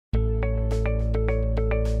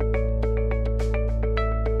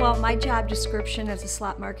Well, my job description as a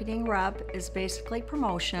slot marketing rep is basically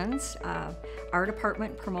promotions. Our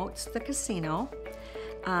department promotes the casino.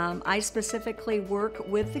 I specifically work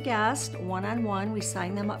with the guest one-on-one. We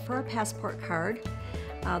sign them up for a passport card.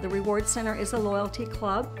 The Reward Center is a loyalty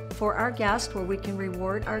club for our guests where we can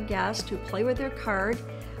reward our guests who play with their card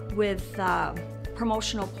with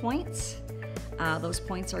promotional points. Those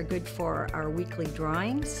points are good for our weekly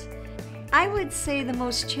drawings. I would say the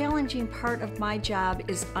most challenging part of my job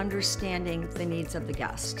is understanding the needs of the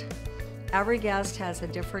guest. Every guest has a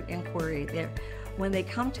different inquiry. When they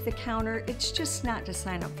come to the counter, it's just not to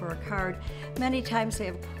sign up for a card. Many times they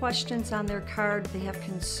have questions on their card, they have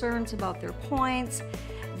concerns about their points,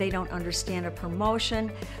 they don't understand a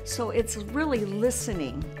promotion. So it's really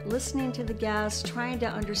listening to the guests, trying to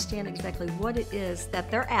understand exactly what it is that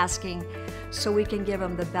they're asking so we can give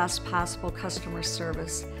them the best possible customer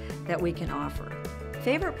service that we can offer.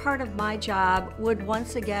 Favorite part of my job would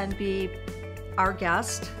once again be our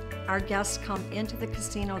guests. Our guests come into the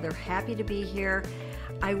casino, they're happy to be here.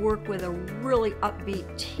 I work with a really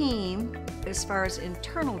upbeat team as far as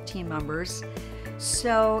internal team members.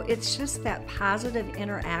 So it's just that positive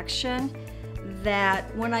interaction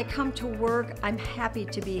that when I come to work, I'm happy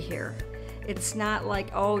to be here. It's not like,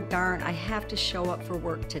 oh darn, I have to show up for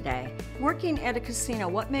work today. Working at a casino,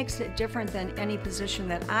 what makes it different than any position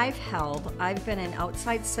that I've held? I've been in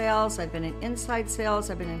outside sales, I've been in inside sales,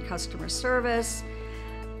 I've been in customer service.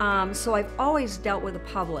 So I've always dealt with the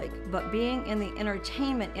public, but being in the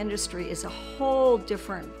entertainment industry is a whole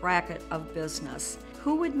different bracket of business.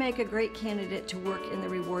 Who would make a great candidate to work in the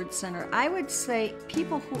Reward Center? I would say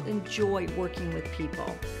people who enjoy working with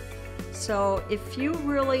people. So if you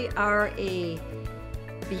really are a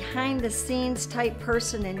behind the scenes type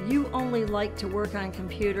person and you only like to work on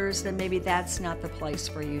computers, then maybe that's not the place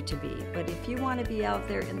for you to be. But if you want to be out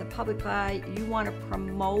there in the public eye, you want to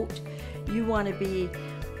promote, you want to be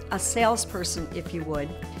a salesperson, if you would.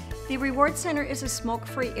 The Reward Center is a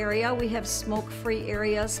smoke-free area. We have smoke-free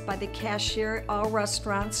areas by the cashier, all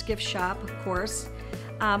restaurants, gift shop, of course.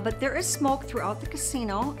 But there is smoke throughout the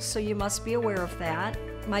casino, so you must be aware of that.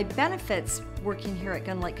 My benefits working here at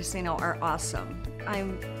Gun Lake Casino are awesome.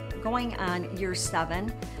 I'm going on year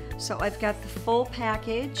 7, so I've got the full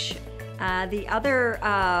package. The other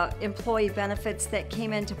employee benefits that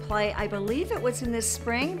came into play, I believe it was in this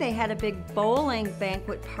spring, they had a big bowling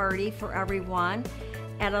banquet party for everyone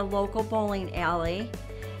at a local bowling alley.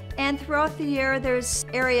 And throughout the year, there's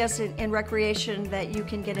areas in recreation that you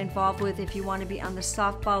can get involved with if you want to be on the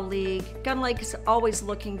softball league. Gun Lake is always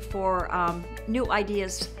looking for new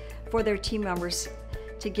ideas for their team members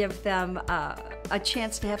to give them a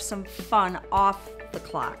chance to have some fun off the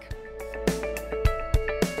clock.